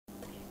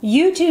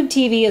YouTube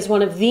TV is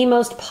one of the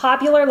most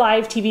popular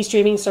live TV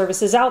streaming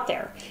services out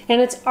there,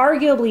 and it's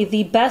arguably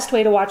the best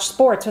way to watch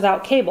sports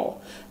without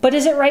cable. But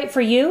is it right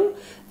for you?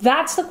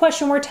 That's the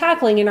question we're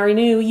tackling in our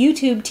new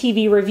YouTube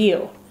TV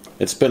review.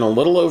 It's been a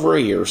little over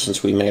a year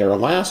since we made our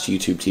last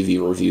YouTube TV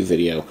review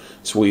video,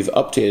 so we've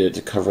updated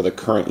to cover the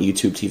current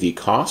YouTube TV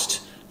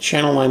cost,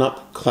 channel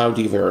lineup, cloud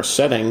DVR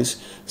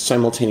settings,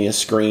 simultaneous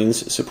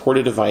screens,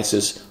 supported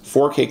devices,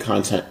 4K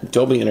content,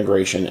 Dolby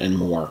integration, and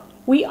more.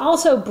 We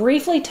also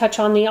briefly touch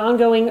on the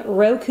ongoing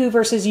Roku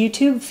versus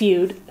YouTube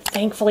feud,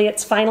 thankfully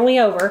it's finally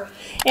over,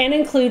 and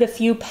include a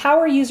few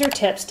power user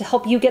tips to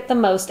help you get the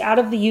most out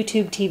of the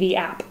YouTube TV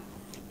app.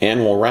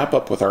 And we'll wrap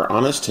up with our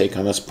honest take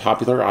on this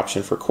popular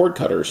option for cord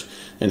cutters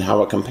and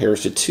how it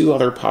compares to two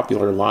other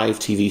popular live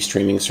TV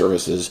streaming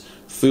services,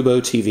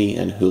 Fubo TV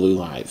and Hulu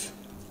Live.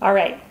 All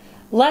right,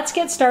 let's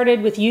get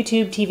started with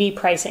YouTube TV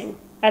pricing.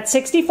 At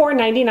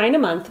 $64.99 a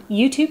month,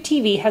 YouTube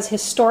TV has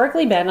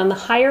historically been on the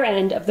higher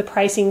end of the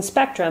pricing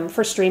spectrum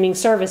for streaming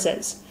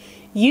services.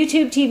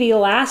 YouTube TV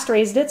last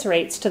raised its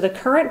rates to the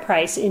current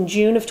price in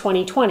June of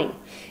 2020.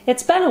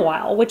 It's been a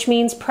while, which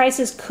means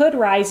prices could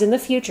rise in the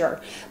future,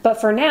 but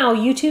for now,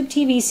 YouTube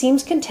TV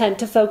seems content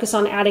to focus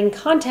on adding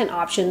content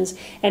options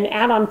and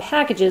add-on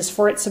packages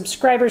for its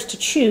subscribers to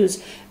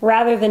choose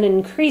rather than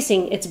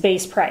increasing its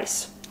base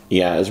price.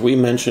 Yeah, as we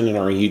mentioned in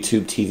our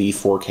YouTube TV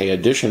 4K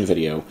edition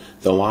video,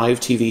 the live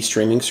TV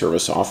streaming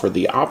service offered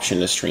the option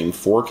to stream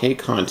 4K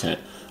content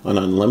on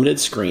unlimited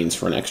screens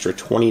for an extra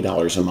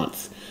 $20 a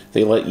month.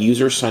 They let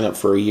users sign up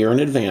for a year in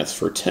advance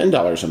for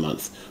 $10 a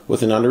month,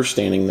 with an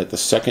understanding that the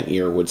second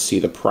year would see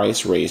the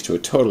price raised to a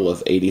total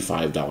of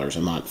 $85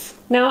 a month.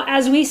 Now,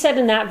 as we said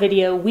in that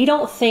video, we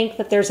don't think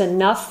that there's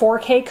enough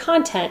 4K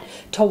content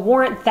to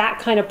warrant that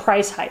kind of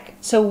price hike,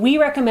 so we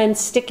recommend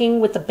sticking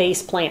with the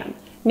base plan.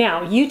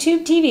 Now,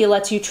 YouTube TV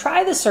lets you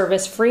try the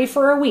service free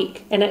for a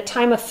week, and at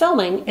time of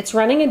filming, it's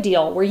running a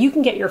deal where you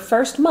can get your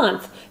first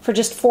month for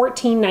just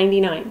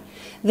 $14.99.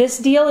 This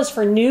deal is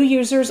for new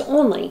users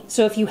only,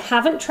 so if you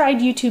haven't tried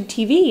YouTube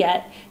TV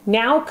yet,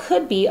 now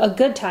could be a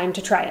good time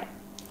to try it.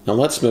 Now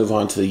let's move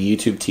on to the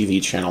YouTube TV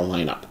channel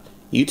lineup.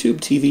 YouTube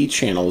TV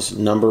channels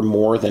number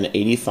more than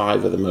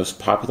 85 of the most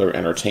popular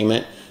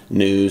entertainment,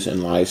 news,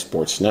 and live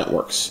sports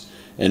networks.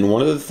 And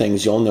one of the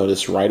things you'll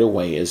notice right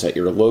away is that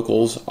your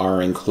locals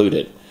are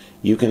included.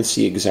 You can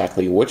see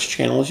exactly which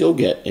channels you'll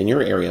get in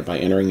your area by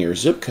entering your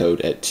zip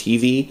code at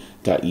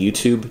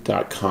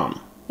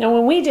tv.youtube.com. Now,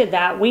 when we did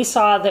that, we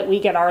saw that we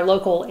get our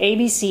local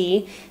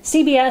ABC,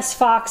 CBS,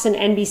 Fox, and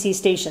NBC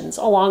stations,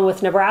 along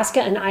with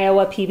Nebraska and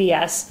Iowa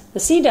PBS, the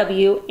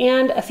CW,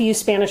 and a few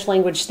Spanish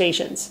language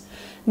stations.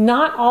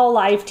 Not all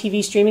live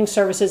TV streaming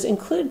services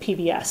include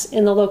PBS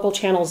in the local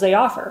channels they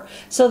offer,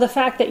 so the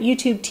fact that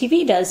YouTube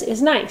TV does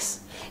is nice.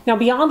 Now,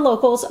 beyond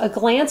locals, a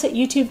glance at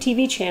YouTube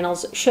TV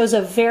channels shows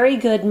a very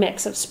good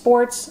mix of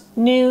sports,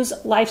 news,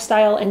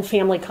 lifestyle, and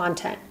family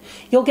content.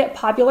 You'll get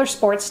popular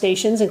sports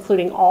stations,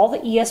 including all the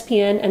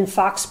ESPN and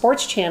Fox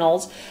Sports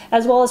channels,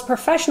 as well as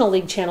professional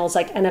league channels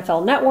like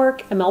NFL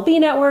Network, MLB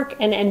Network,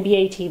 and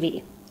NBA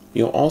TV.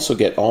 You'll also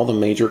get all the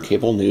major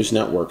cable news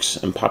networks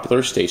and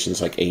popular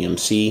stations like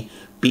AMC,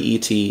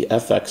 BET,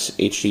 FX,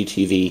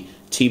 HGTV,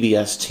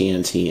 TBS,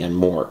 TNT, and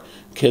more.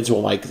 Kids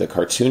will like the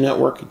Cartoon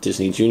Network,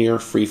 Disney Junior,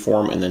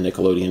 Freeform, and the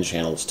Nickelodeon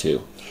channels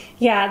too.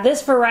 Yeah,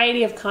 this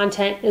variety of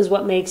content is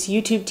what makes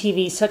YouTube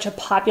TV such a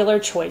popular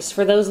choice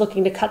for those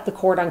looking to cut the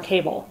cord on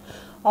cable.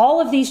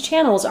 All of these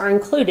channels are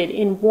included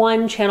in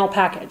one channel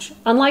package.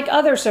 Unlike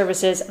other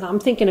services, and I'm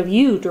thinking of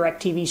you,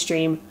 DirecTV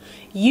Stream,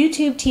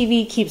 YouTube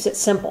TV keeps it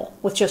simple,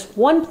 with just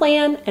one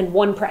plan and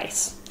one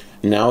price.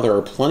 Now there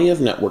are plenty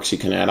of networks you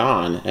can add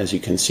on, as you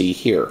can see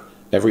here.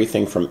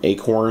 Everything from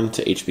Acorn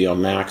to HBO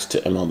Max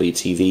to MLB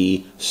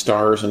TV,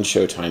 Stars, and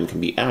Showtime can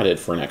be added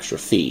for an extra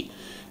fee.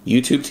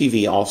 YouTube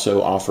TV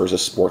also offers a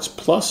Sports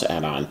Plus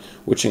add-on,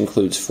 which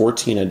includes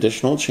 14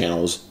 additional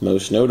channels,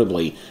 most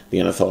notably the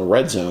NFL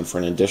Red Zone for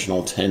an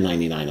additional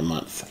 $10.99 a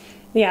month.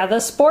 Yeah, the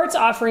sports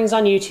offerings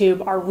on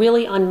YouTube are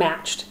really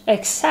unmatched,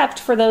 except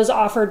for those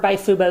offered by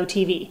Fubo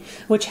TV,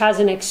 which has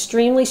an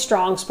extremely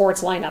strong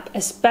sports lineup,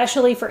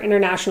 especially for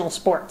international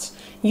sports.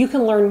 You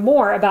can learn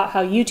more about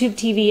how YouTube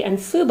TV and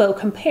Fubo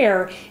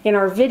compare in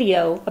our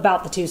video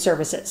about the two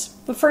services.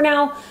 But for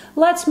now,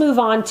 let's move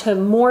on to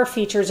more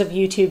features of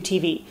YouTube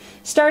TV,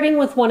 starting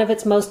with one of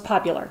its most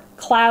popular,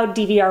 cloud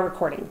DVR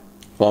recording.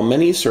 While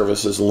many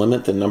services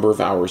limit the number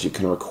of hours you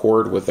can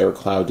record with their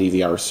cloud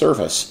DVR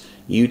service,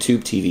 YouTube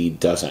TV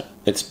doesn't.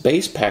 Its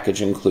base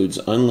package includes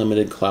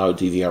unlimited cloud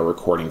DVR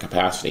recording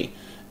capacity.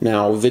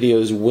 Now,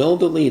 videos will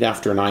delete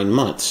after 9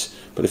 months,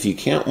 but if you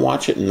can't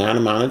watch it in that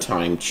amount of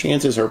time,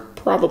 chances are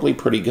probably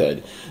pretty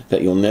good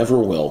that you'll never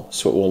will,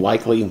 so it will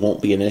likely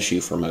won't be an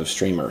issue for most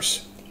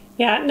streamers.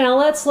 Yeah, now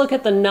let's look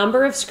at the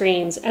number of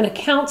screens and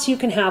accounts you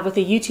can have with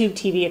a YouTube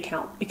TV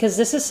account, because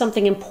this is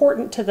something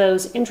important to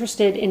those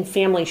interested in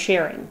family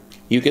sharing.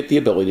 You get the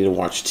ability to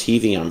watch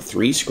TV on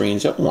 3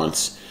 screens at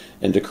once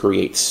and to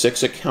create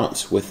 6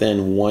 accounts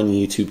within one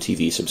YouTube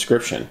TV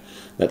subscription.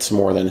 That's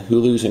more than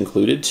Hulu's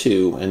included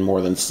 2 and more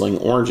than Sling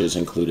Orange's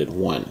included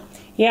 1.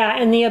 Yeah,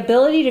 and the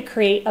ability to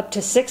create up to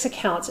 6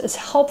 accounts is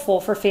helpful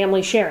for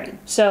family sharing.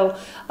 So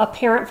a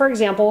parent, for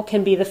example,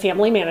 can be the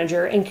family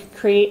manager and can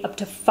create up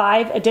to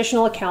 5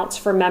 additional accounts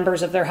for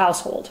members of their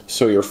household.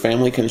 So your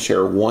family can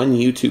share one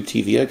YouTube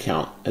TV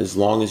account as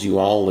long as you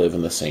all live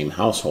in the same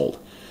household.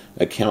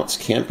 Accounts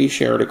can't be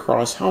shared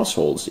across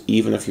households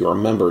even if you are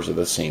members of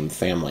the same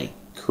family.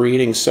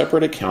 Creating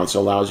separate accounts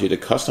allows you to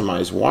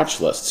customize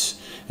watch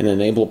lists and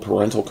enable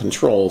parental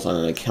controls on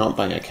an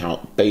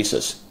account-by-account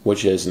basis,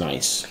 which is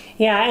nice.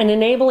 Yeah, and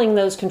enabling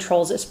those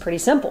controls is pretty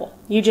simple.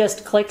 You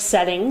just click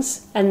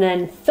Settings and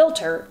then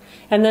Filter,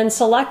 and then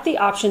select the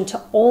option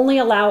to only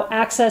allow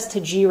access to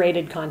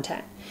G-rated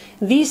content.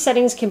 These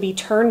settings can be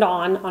turned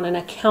on an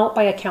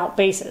account-by-account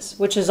basis,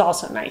 which is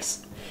also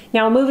nice.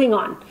 Now moving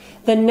on,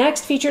 the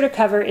next feature to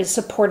cover is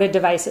supported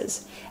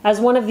devices. As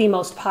one of the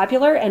most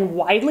popular and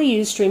widely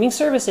used streaming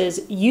services,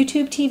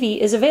 YouTube TV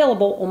is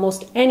available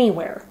almost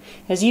anywhere.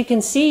 As you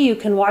can see, you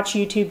can watch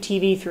YouTube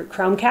TV through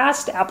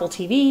Chromecast, Apple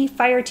TV,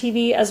 Fire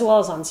TV, as well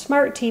as on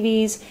smart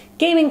TVs,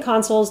 gaming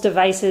consoles,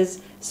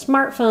 devices,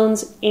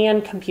 smartphones,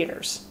 and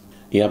computers.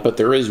 Yeah, but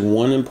there is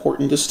one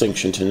important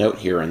distinction to note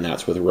here, and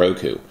that's with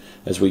Roku.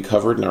 As we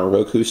covered in our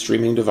Roku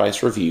streaming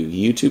device review,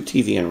 YouTube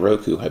TV and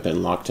Roku have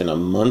been locked in a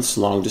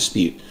months-long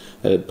dispute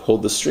that had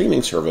pulled the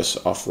streaming service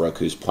off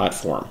Roku's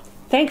platform.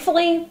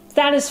 Thankfully,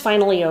 that is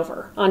finally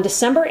over. On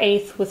December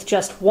 8th, with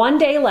just 1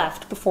 day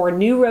left before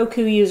new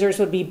Roku users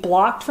would be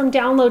blocked from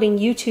downloading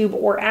YouTube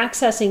or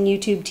accessing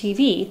YouTube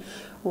TV,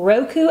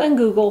 Roku and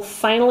Google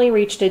finally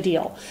reached a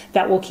deal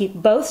that will keep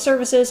both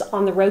services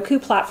on the Roku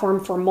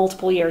platform for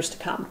multiple years to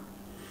come.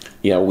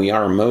 Yeah, we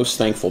are most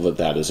thankful that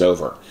that is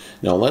over.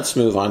 Now let's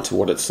move on to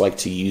what it's like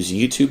to use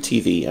YouTube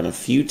TV and a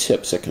few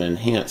tips that can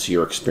enhance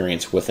your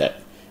experience with it.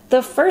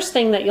 The first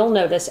thing that you'll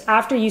notice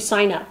after you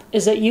sign up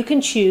is that you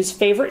can choose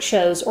favorite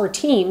shows or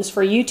teams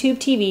for YouTube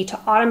TV to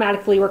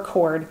automatically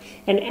record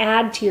and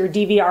add to your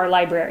DVR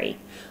library.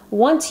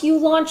 Once you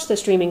launch the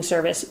streaming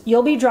service,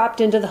 you'll be dropped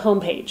into the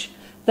homepage.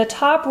 The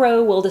top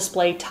row will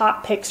display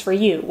top picks for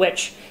you,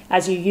 which,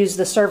 as you use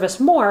the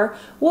service more,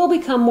 will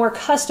become more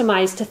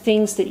customized to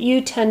things that you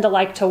tend to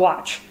like to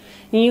watch.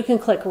 And you can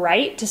click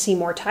right to see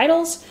more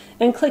titles,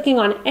 and clicking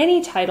on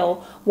any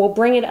title will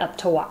bring it up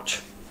to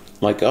watch.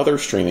 Like other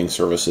streaming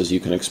services,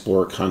 you can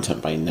explore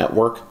content by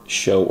network,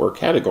 show, or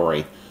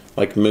category,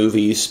 like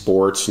movies,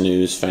 sports,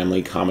 news,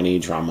 family, comedy,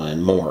 drama,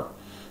 and more.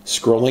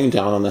 Scrolling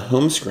down on the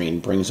home screen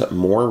brings up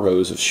more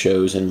rows of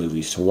shows and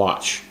movies to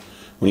watch.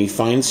 When you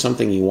find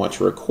something you want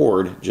to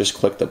record, just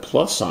click the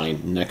plus sign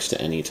next to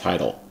any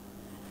title.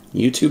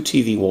 YouTube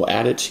TV will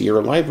add it to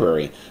your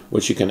library,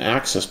 which you can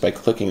access by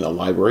clicking the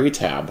Library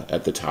tab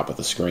at the top of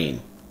the screen.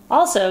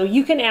 Also,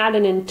 you can add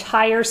an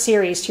entire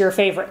series to your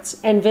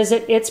favorites and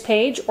visit its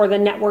page or the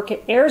network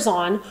it airs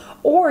on,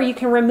 or you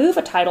can remove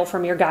a title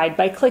from your guide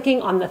by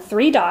clicking on the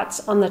 3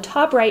 dots on the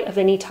top right of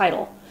any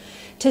title.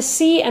 To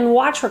see and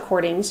watch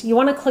recordings, you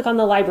want to click on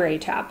the Library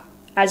tab.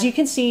 As you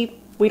can see,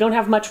 we don't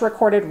have much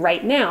recorded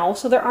right now,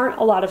 so there aren't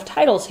a lot of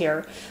titles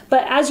here,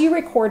 but as you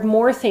record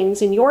more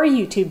things in your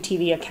YouTube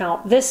TV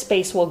account, this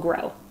space will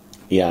grow.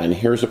 Yeah, and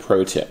here's a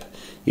pro tip.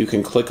 You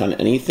can click on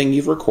anything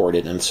you've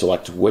recorded and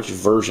select which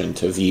version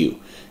to view.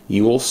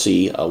 You will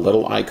see a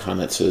little icon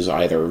that says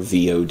either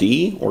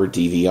VOD or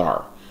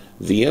DVR.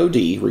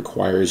 VOD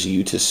requires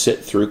you to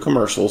sit through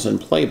commercials and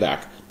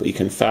playback, but you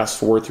can fast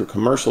forward through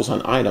commercials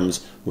on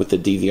items with the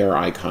DVR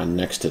icon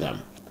next to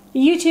them.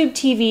 YouTube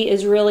TV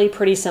is really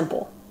pretty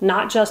simple,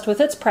 not just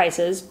with its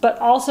prices, but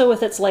also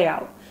with its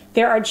layout.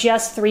 There are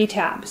just 3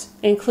 tabs,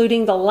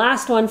 including the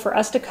last one for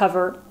us to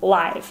cover,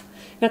 Live.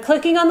 Now,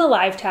 clicking on the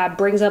Live tab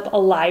brings up a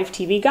live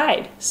TV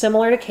guide,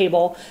 similar to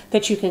cable,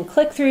 that you can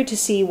click through to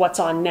see what's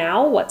on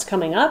now, what's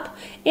coming up,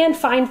 and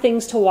find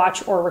things to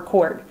watch or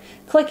record.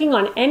 Clicking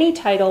on any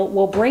title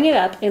will bring it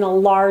up in a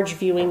large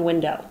viewing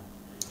window.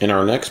 And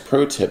our next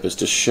pro tip is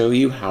to show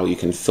you how you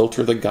can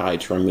filter the guide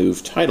to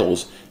remove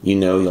titles you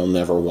know you'll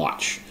never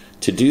watch.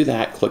 To do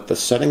that, click the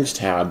Settings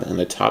tab in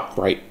the top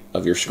right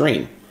of your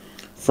screen.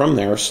 From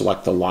there,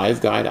 select the Live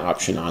Guide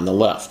option on the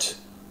left.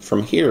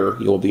 From here,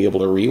 you'll be able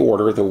to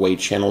reorder the way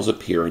channels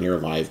appear in your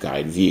Live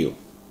Guide view.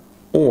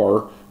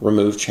 Or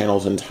remove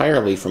channels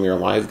entirely from your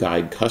Live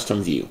Guide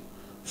custom view.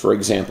 For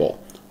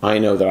example, I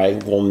know that I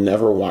will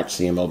never watch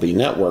the MLB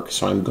Network,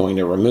 so I'm going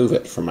to remove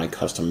it from my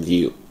custom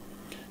view.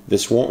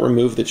 This won't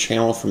remove the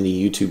channel from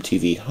the YouTube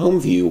TV home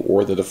view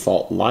or the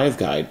default Live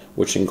Guide,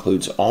 which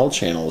includes all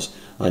channels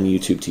on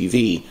YouTube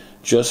TV,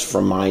 just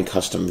from my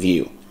custom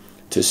view.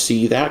 To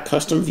see that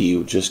custom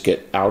view, just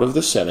get out of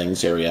the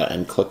settings area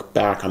and click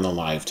back on the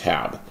Live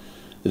tab.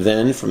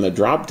 Then from the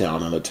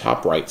drop-down on the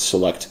top right,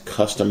 select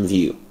Custom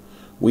View.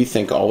 We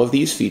think all of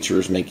these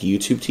features make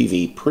YouTube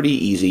TV pretty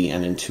easy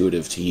and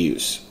intuitive to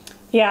use.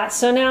 Yeah,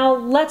 so now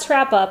let's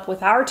wrap up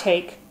with our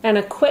take and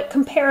a quick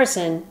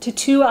comparison to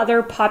 2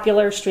 other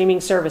popular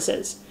streaming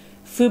services,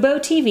 Fubo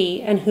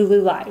TV and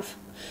Hulu Live.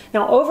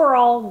 Now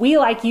overall, we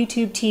like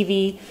YouTube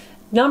TV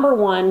Number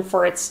one,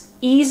 for its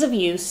ease of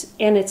use,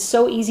 and it's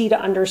so easy to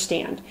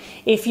understand.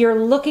 If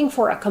you're looking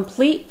for a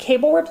complete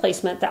cable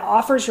replacement that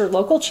offers your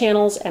local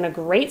channels and a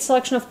great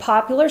selection of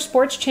popular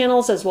sports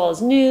channels as well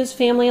as news,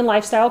 family, and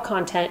lifestyle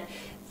content,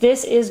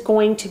 this is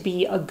going to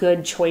be a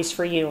good choice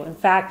for you. In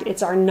fact,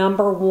 it's our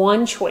number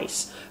one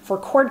choice for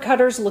cord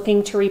cutters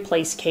looking to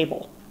replace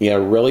cable. Yeah,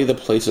 really the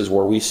places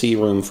where we see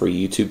room for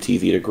YouTube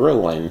TV to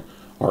grow in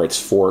are its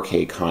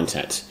 4K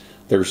content.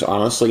 There's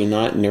honestly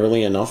not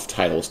nearly enough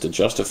titles to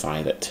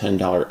justify that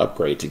 $10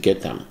 upgrade to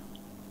get them.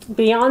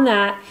 Beyond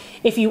that,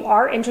 if you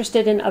are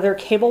interested in other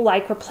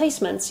cable-like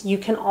replacements, you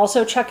can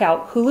also check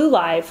out Hulu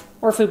Live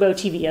or Fubo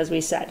TV, as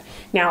we said.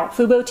 Now,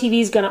 Fubo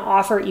TV is going to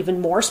offer even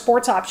more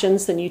sports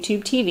options than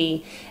YouTube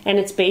TV, and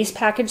its base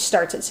package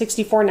starts at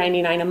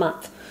 $64.99 a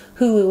month.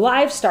 Hulu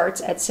Live starts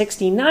at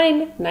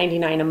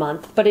 $69.99 a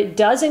month, but it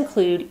does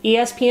include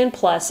ESPN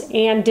Plus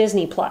and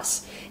Disney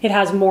Plus. It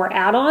has more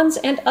add-ons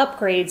and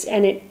upgrades,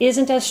 and it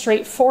isn't as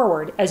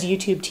straightforward as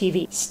YouTube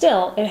TV.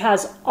 Still, it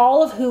has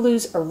all of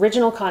Hulu's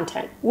original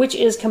content, which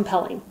is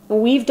compelling.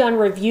 We've done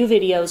review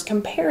videos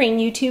comparing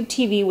YouTube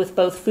TV with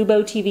both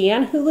Fubo TV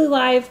and Hulu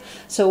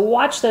Live, so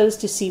watch those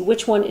to see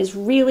which one is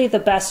really the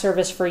best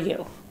service for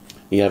you.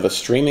 Yeah, the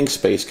streaming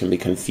space can be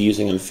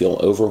confusing and feel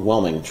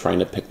overwhelming trying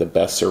to pick the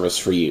best service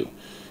for you.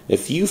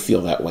 If you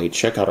feel that way,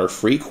 check out our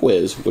free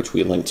quiz, which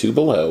we link to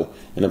below.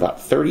 In about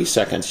 30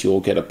 seconds, you will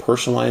get a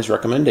personalized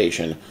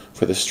recommendation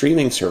for the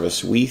streaming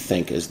service we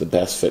think is the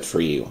best fit for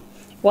you.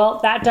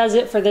 Well, that does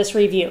it for this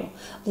review.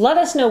 Let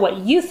us know what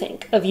you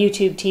think of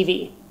YouTube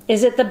TV.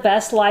 Is it the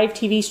best live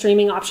TV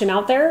streaming option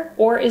out there,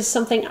 or is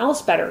something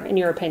else better in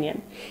your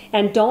opinion?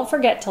 And don't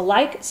forget to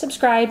like,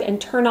 subscribe,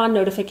 and turn on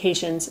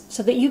notifications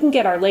so that you can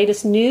get our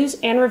latest news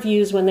and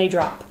reviews when they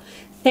drop.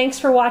 Thanks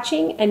for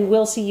watching, and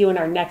we'll see you in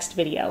our next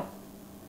video.